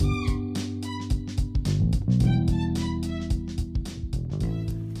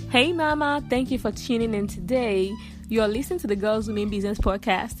Hey mama, thank you for tuning in today. You're listening to the Girls Who Mean Business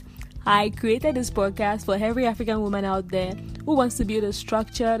podcast. I created this podcast for every African woman out there who wants to build a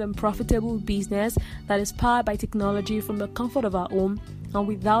structured and profitable business that is powered by technology from the comfort of our home and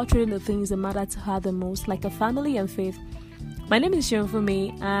without trading the things that matter to her the most, like a family and faith. My name is Sharon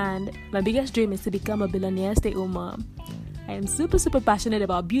Fumi, and my biggest dream is to become a billionaire stay-at-home mom. I am super passionate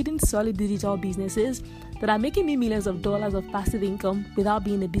about building solid digital businesses that are making me millions of dollars of passive income without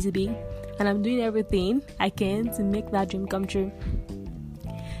being a busy bee, and I'm doing everything I can to make that dream come true.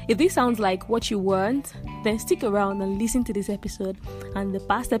 If this sounds like what you want, then stick around and listen to this episode and the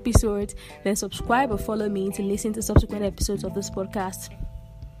past episodes, then subscribe or follow me to listen to subsequent episodes of this podcast.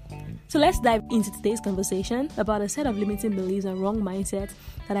 So let's dive into today's conversation about a set of limiting beliefs and wrong mindsets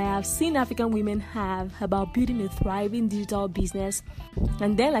that I have seen African women have about building a thriving digital business.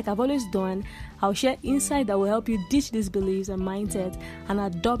 And then, like I've always done, I'll share insight that will help you ditch these beliefs and mindsets and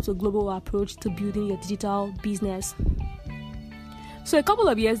adopt a global approach to building your digital business. So a couple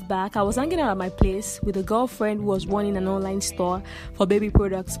of years back, I was hanging out at my place with a girlfriend who was running an online store for baby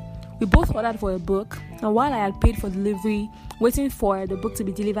products. We both ordered for a book, and while I had paid for delivery, waiting for the book to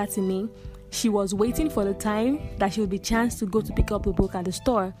be delivered to me, she was waiting for the time that she would be chanced to go to pick up the book at the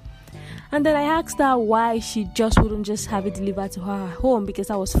store. And then I asked her why she wouldn't just have it delivered to her at home, because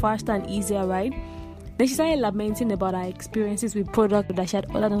that was faster and easier, right? Then she started lamenting about her experiences with products that she had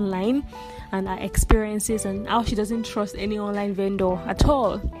ordered online and her experiences and how she doesn't trust any online vendor at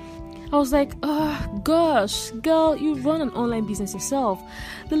all. I was like, oh gosh, girl, you run an online business yourself.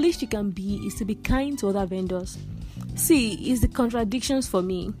 The least you can be is to be kind to other vendors. See, it's the contradictions for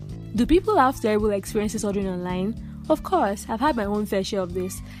me. Do people have terrible experiences ordering online? Of course, I've had my own fair share of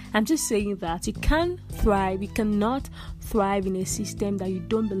this. I'm just saying that you cannot thrive in a system that you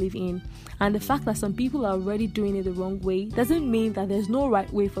don't believe in. And the fact that some people are already doing it the wrong way doesn't mean that there's no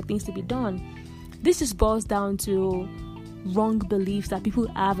right way for things to be done. This just boils down to wrong beliefs that people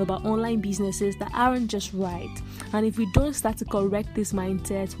have about online businesses that aren't just right. And if we don't start to correct this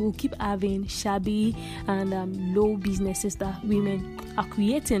mindset, we'll keep having shabby and low businesses that women are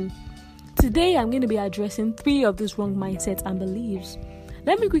creating. Today, I'm going to be addressing 3 of these wrong mindsets and beliefs.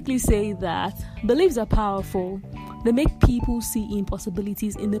 Let me quickly say that beliefs are powerful. They make people see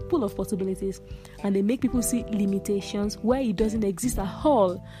impossibilities in the pool of possibilities, and they make people see limitations where it doesn't exist at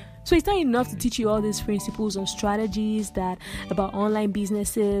all. So it's not enough to teach you all these principles and strategies about online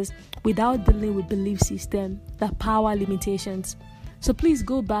businesses without dealing with belief system that power limitations. So please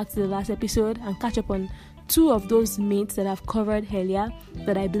go back to the last episode and catch up on 2 of those myths that I've covered earlier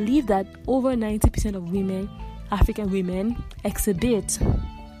that I believe that over 90% of women, African women, exhibit.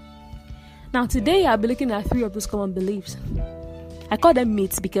 Now today I'll be looking at 3 of those common beliefs. I call them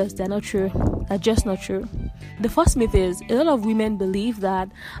myths because they're not true. They're just not true. The first myth is a lot of women believe that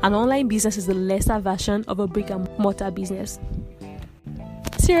an online business is a lesser version of a brick and mortar business.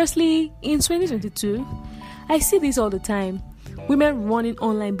 Seriously, in 2022, I see this all the time. Women running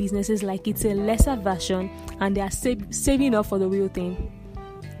online businesses like it's a lesser version and they are saving up for the real thing.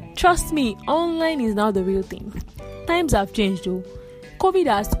 Trust me, online is now the real thing. Times have changed though. COVID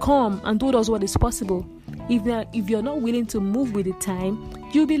has come and told us what is possible. If you're not willing to move with the time,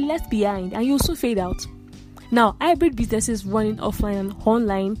 you'll be left behind and you'll soon fade out. Now, hybrid businesses running offline and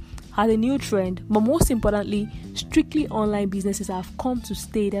online are the new trend, but most importantly, strictly online businesses have come to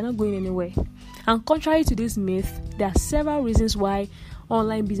stay. They're not going anywhere. And contrary to this myth, there are several reasons why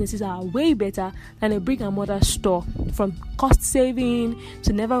online businesses are way better than a brick and mortar store, from cost saving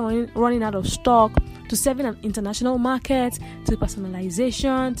to never running out of stock to serving an international market to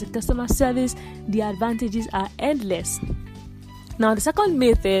personalization to customer service. The advantages are endless. Now, the second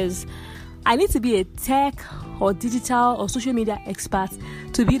myth is I need to be a tech or digital or social media expert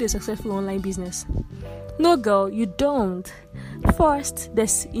to build a successful online business. No, girl, you don't. First,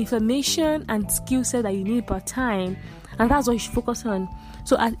 there's information and skill set that you need per time, and that's what you should focus on.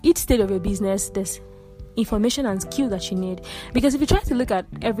 So at each stage of your business, there's information and skill that you need. Because if you try to look at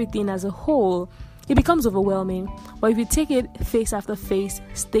everything as a whole, it becomes overwhelming. But if you take it face after face,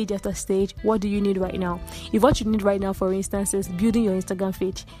 stage after stage, what do you need right now? If what you need right now, for instance, is building your Instagram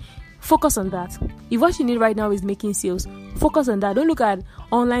page, focus on that. If what you need right now is making sales, focus on that. Don't look at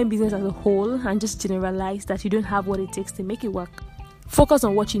online business as a whole and just generalize that you don't have what it takes to make it work. Focus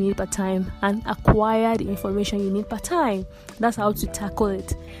on what you need per time and acquire the information you need per time. That's how to tackle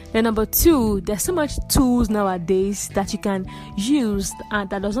it. Then number 2, there's so much tools nowadays that you can use and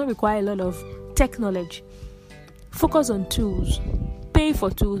that does not require a lot of tech knowledge. Focus on tools. Pay for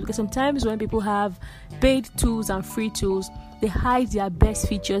tools, because sometimes when people have paid tools and free tools, they hide their best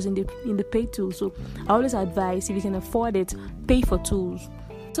features in the paid tools. So I always advise, if you can afford it, pay for tools.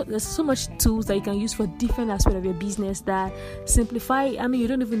 So there's so much tools that you can use for different aspects of your business that simplify. You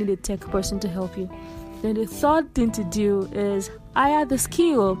don't even need a tech person to help you. Then the third thing to do is hire the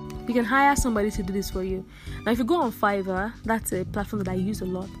skill. You can hire somebody to do this for you. Now, if you go on Fiverr, that's a platform that I use a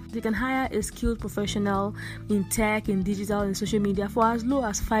lot. You can hire a skilled professional in tech, in digital, in social media for as low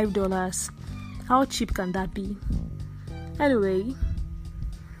as $5. How cheap can that be? Anyway,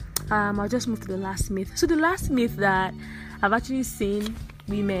 I'll just move to the last myth. So the last myth that I've actually seen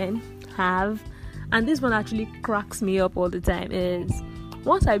women have, and this one actually cracks me up all the time, is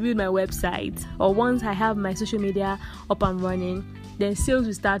once I build my website or once I have my social media up and running, then sales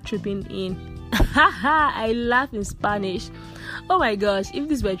will start tripping in. I laugh in Spanish. Oh my gosh, if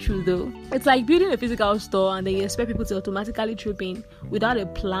this were true though. It's like building a physical store and then you expect people to automatically trip in without a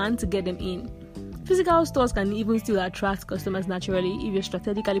plan to get them in. Physical stores can even still attract customers naturally if you're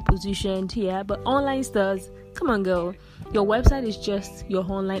strategically positioned here, but online stores, come on girl, your website is just your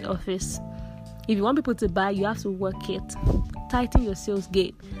online office. If you want people to buy, you have to work it. Tighten your sales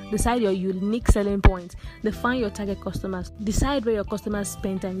game. Decide your unique selling points. Define your target customers. Decide where your customers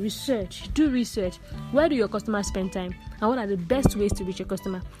spend time. Do research. Where do your customers spend time? And what are the best ways to reach your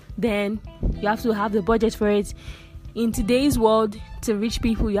customer? Then you have to have the budget for it. In today's world, to reach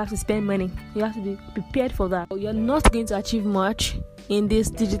people, you have to spend money. You have to be prepared for that. You're not going to achieve much in this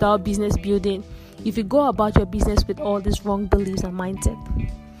digital business building if you go about your business with all these wrong beliefs and mindset.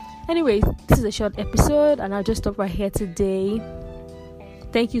 Anyways, this is a short episode and I'll just stop right here today.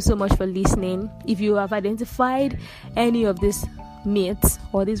 Thank you so much for listening. If you have identified any of these myths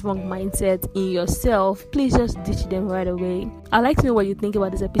or this wrong mindset in yourself, please just ditch them right away. I'd like to know what you think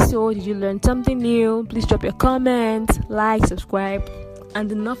about this episode. Did you learn something new? Please drop your comment, like, subscribe, and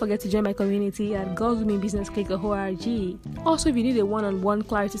do not forget to join my community at girlswomenbusinessclick.org. Also, if you need a one-on-one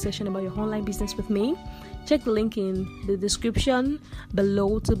clarity session about your online business with me, check the link in the description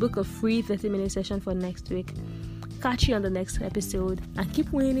below to book a free 30-minute session for next week. Catch you on the next episode and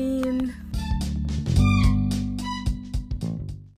keep winning.